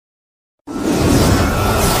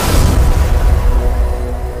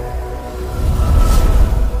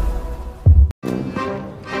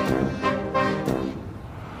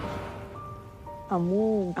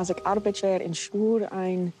moe als ik arbeid in schuur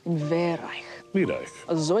ein in weerreich. Wie reich?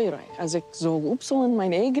 Zo reich, als ik zo opsel in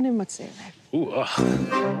mijn eigen met zeer.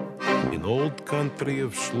 In old country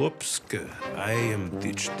of Slupska, I am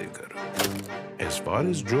ditch digger. As far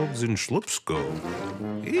as jobs in Slupsko,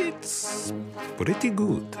 it's pretty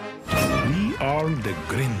good. We are the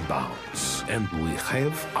Greenbaums, and we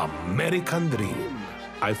have American dream.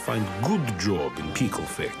 I find good job in pickle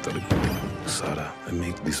factory. Sarah, I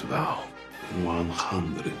make this vow. In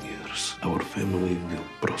 100 years, our family will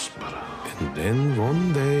prosper. And then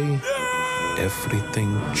one day,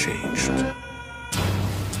 everything changed.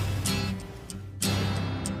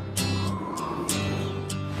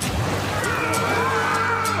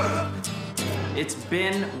 It's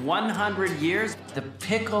been 100 years. The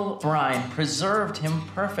pickle brine preserved him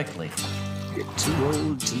perfectly. You're too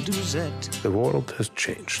old to lose it. The world has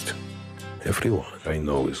changed. Everyone I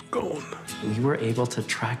know is gone. We were able to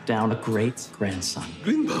track down a great-grandson.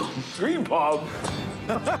 Greenbaum. Greenbaum.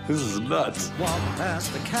 This is nuts. Walk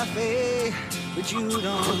past the cafe that you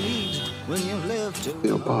don't need when you live to...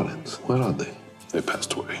 Your parents, where are they? They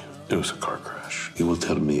passed away. It was a car crash. You will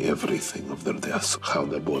tell me everything of their deaths, how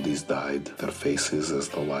their bodies died, their faces as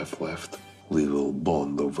the life left. We will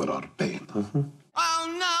bond over our pain. Oh,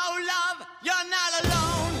 no, love, you're not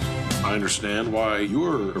alone. I understand why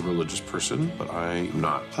you're a religious person, but I'm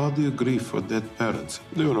not. How do you grieve for dead parents?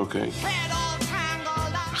 Doing okay. Head all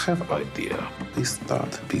tangled up. I have an idea. We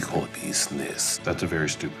start pickle business. That's a very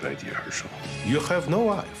stupid idea, Herschel. You have no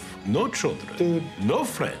wife, no children, dude, no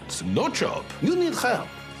friends, no job. You need help.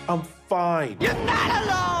 I'm fine. You're not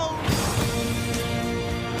alone.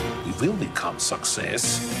 We will become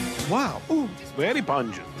success. Wow. Ooh, very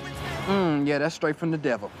pungent. Yeah, that's straight from the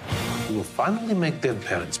devil. We will finally make dead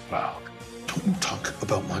parents proud. Don't talk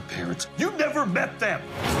about my parents. You never met them.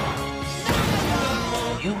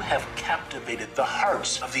 You have captivated the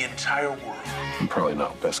hearts of the entire world. Probably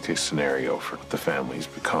not best case scenario for what the family's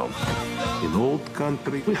become. In old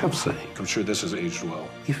country, we have saying. I'm sure this has aged well.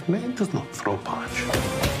 If man does not throw punch,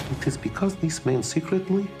 it is because this man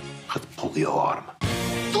secretly had polio arm.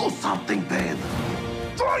 Do something, Ben.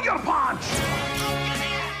 Throw your punch!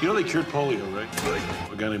 You know they cured polio,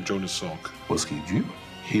 right? A guy named Jonas Salk. Was he Jew?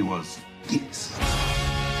 He was. Yes.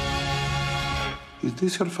 Is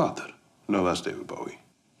this your father? No, that's David Bowie.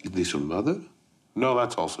 Is this your mother? No,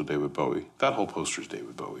 that's also David Bowie. That whole poster's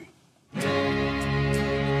David Bowie.